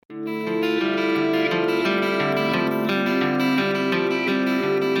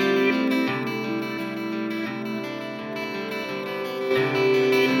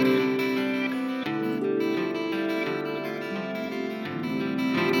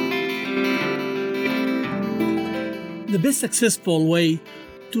The best successful way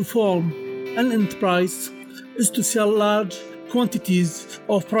to form an enterprise is to sell large quantities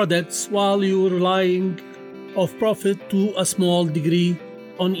of products while you're relying of profit to a small degree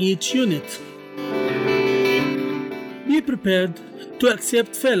on each unit. Be prepared to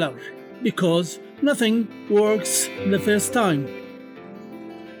accept failure because nothing works the first time.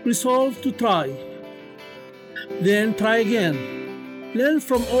 Resolve to try, then try again. Learn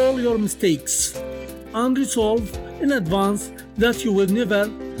from all your mistakes and resolve in advance that you will never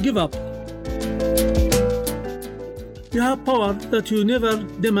give up. You have power that you never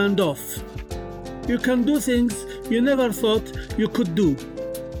demand of. You can do things you never thought you could do.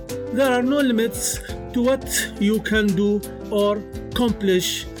 There are no limits to what you can do or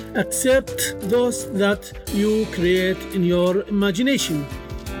accomplish except those that you create in your imagination.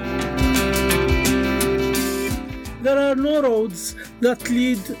 There are no roads that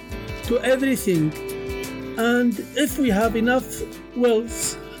lead to everything, and if we have enough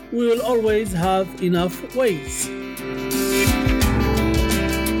wealth, we will always have enough ways.